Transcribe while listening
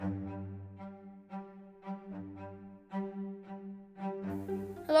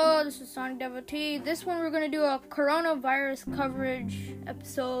Hello, this is Sonic Devotee. This one we're going to do a coronavirus coverage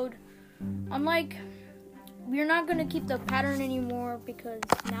episode. We're not going to keep the pattern anymore because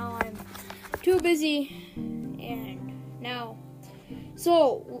now I'm too busy we're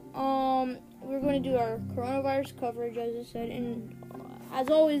going to do our coronavirus coverage, as I said, and as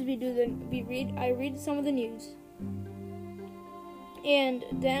always I read some of the news, and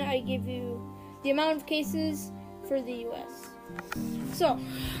then I give you the amount of cases for the US. So,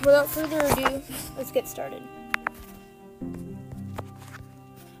 without further ado, let's get started.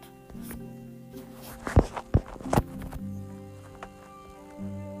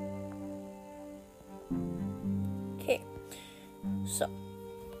 Okay, so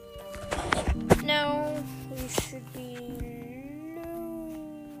now we should be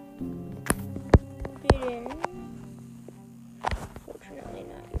loaded in. Fortunately,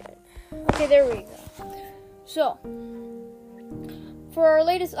 not yet. Okay, there we go. So, for our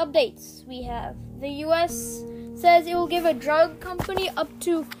latest updates, we have the U.S. says it will give a drug company up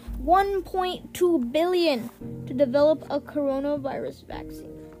to $1.2 billion to develop a coronavirus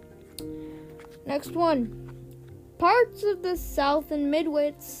vaccine. Next one. Parts of the South and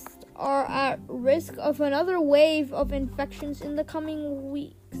Midwest are at risk of another wave of infections in the coming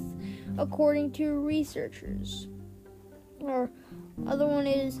weeks, according to researchers. Our other one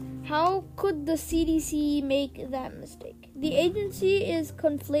is, how could the CDC make that mistake? The agency is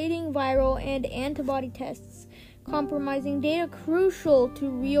conflating viral and antibody tests, compromising data crucial to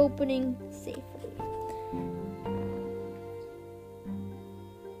reopening safely.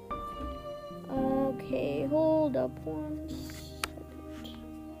 Okay, hold up one second.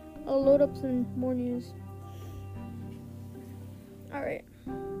 I'll load up some more news. Alright.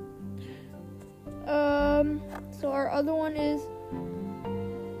 So our other one is,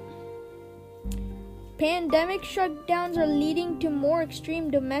 pandemic shutdowns are leading to more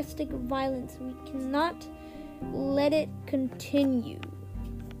extreme domestic violence. We cannot let it continue.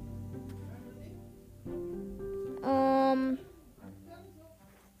 And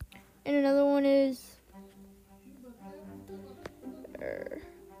another one is,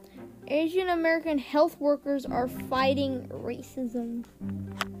 Asian American health workers are fighting racism.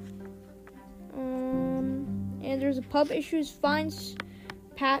 And there's a pub issues fines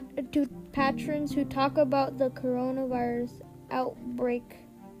to patrons who talk about the coronavirus outbreak.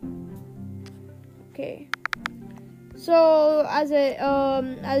 Okay. So as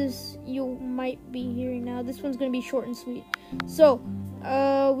you might be hearing now, this one's gonna be short and sweet. So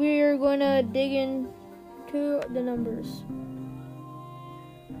we're gonna dig into the numbers.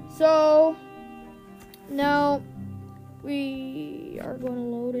 So now we are going to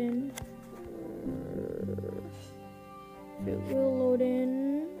load in. It will load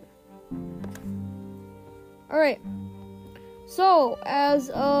in. Alright. So,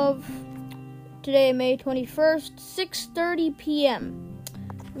 as of today, May 21st, 6:30 p.m.,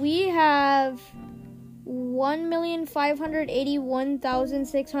 we have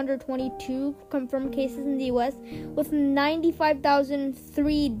 1,581,622 confirmed cases in the U.S., with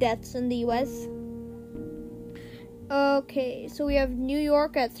 95,003 deaths in the U.S. Okay, so we have New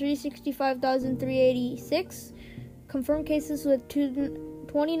York at 365,386 confirmed cases with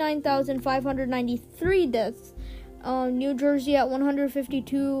 29,593 deaths. New Jersey at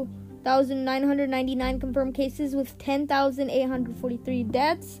 152,999 confirmed cases with 10,843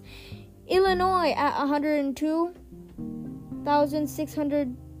 deaths. Illinois at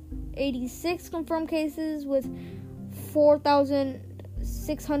 102,686 confirmed cases with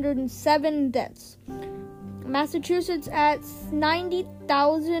 4,607 deaths. Massachusetts at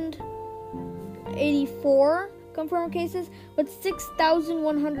 90,084 confirmed cases with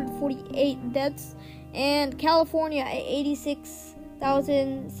 6,148 deaths. And California at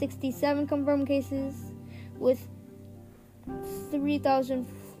 86,067 confirmed cases with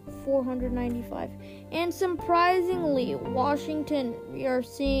 3,495. And surprisingly, Washington, we are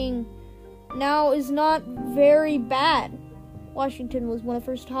seeing now, is not very bad. Washington was one of the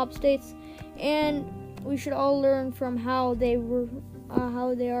first top states, and we should all learn from how they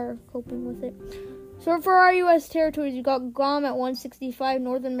are coping with it. So for our U.S. territories, we got Guam at 165,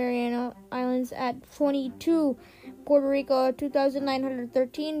 Northern Mariana Islands at 22, Puerto Rico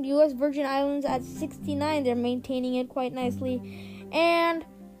 2,913, U.S. Virgin Islands at 69. They're maintaining it quite nicely, and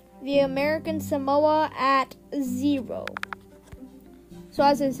the American Samoa at 0. So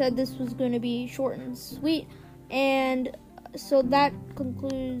as I said, this was going to be short and sweet, and so that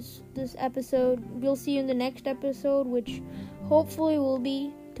concludes this episode. We'll see you in the next episode, which hopefully will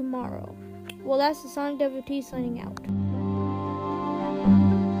be tomorrow. Well, that's the Sonic Devotee signing out.